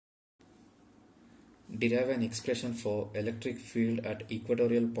Derive an expression for electric field at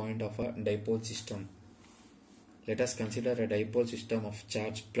equatorial point of a dipole system. Let us consider a dipole system of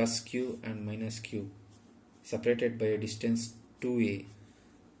charge plus q and minus q separated by a distance 2a.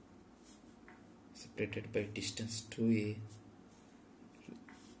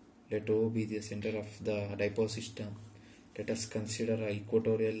 Let O be the center of the dipole system. Let us consider an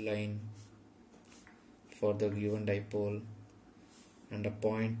equatorial line for the given dipole and a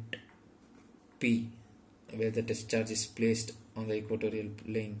point P where the test charge is placed on the equatorial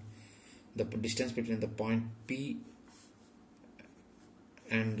line. The distance between the point P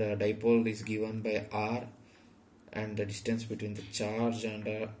and the dipole is given by R, and the distance between the charge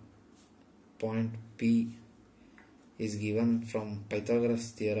and point P is given from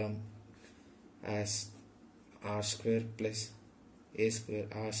Pythagoras theorem as r square plus a square,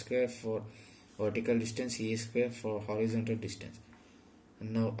 r square for vertical distance, a square for horizontal distance.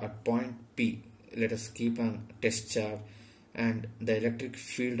 And now at point P, let us keep a test charge, and the electric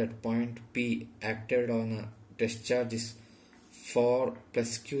field at point P acted on a test charge is 4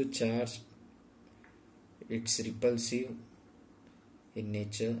 plus q charge. It's repulsive in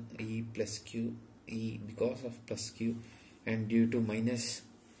nature, E plus q, E because of plus q, and due to minus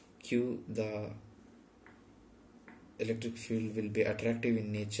q the electric field will be attractive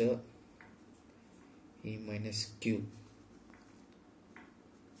in nature, E minus q,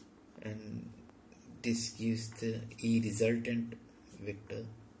 and this gives the E resultant vector.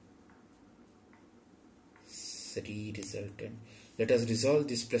 Let us resolve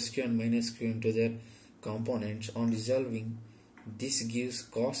this plus q and minus q into their components. On resolving, this gives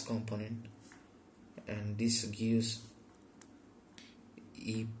cos component and this gives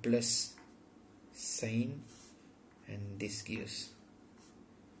E plus sine, and this gives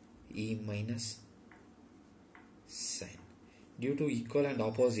E minus sine. Due to equal and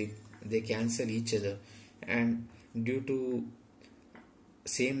opposite, they cancel each other, and due to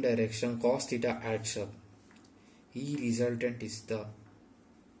same direction, cos theta adds up. E resultant is the,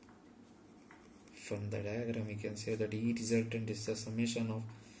 from the diagram we can say that E resultant is the summation of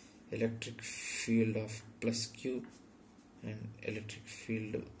electric field of plus q and electric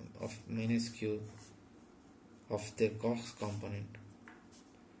field of minus q of their cos component.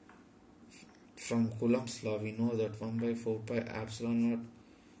 From Coulomb's law, we know that 1 by 4 pi epsilon naught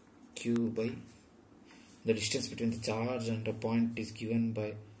q by the distance between the charge and the point is given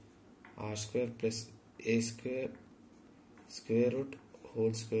by r square plus a square square root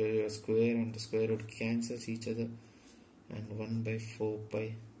whole square, and the square root cancels each other, and 1 by 4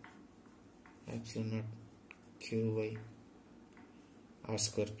 pi epsilon naught q by r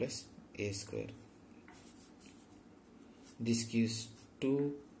square plus a square. This gives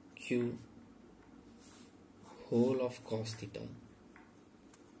 2q whole of cos theta,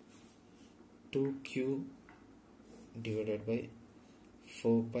 2q divided by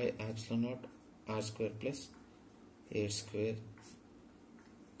 4 pi epsilon naught r square plus a square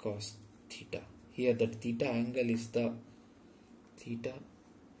cos theta. Here the theta angle is the theta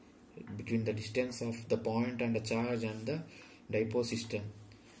between the distance of the point and the charge and the dipole system.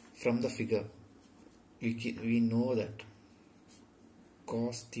 From the figure, we know that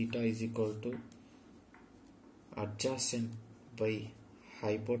cos theta is equal to adjacent by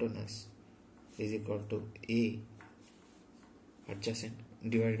hypotenuse is equal to A adjacent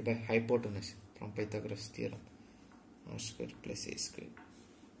divided by hypotenuse from Pythagoras theorem, r square plus a square.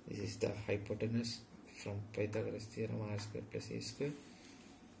 This is the hypotenuse from Pythagoras theorem, r square plus a square.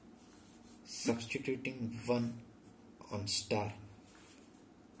 Substituting 1 on star,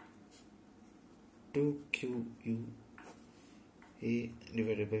 2q a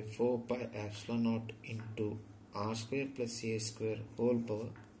divided by 4 pi epsilon naught into r square plus a square whole power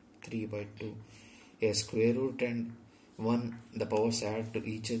 3 by 2. A square root and 1, the powers add to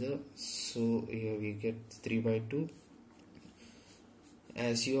each other, so here we get 3 by 2.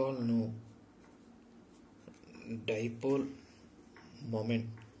 As you all know, dipole moment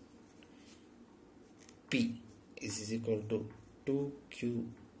P is equal to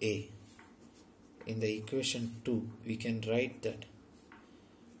 2qa. In the equation 2, we can write that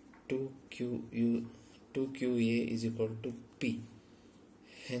 2qa is equal to P.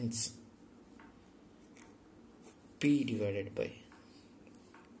 Hence, P divided by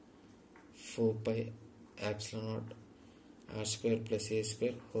 4 pi epsilon naught r square plus a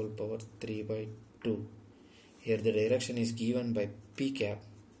square whole power 3 by 2. Here the direction is given by P cap.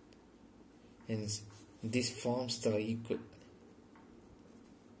 Hence, this forms the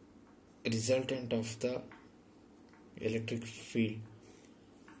resultant of the electric field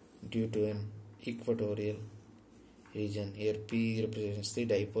due to an equatorial region. Here P represents the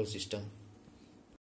dipole system.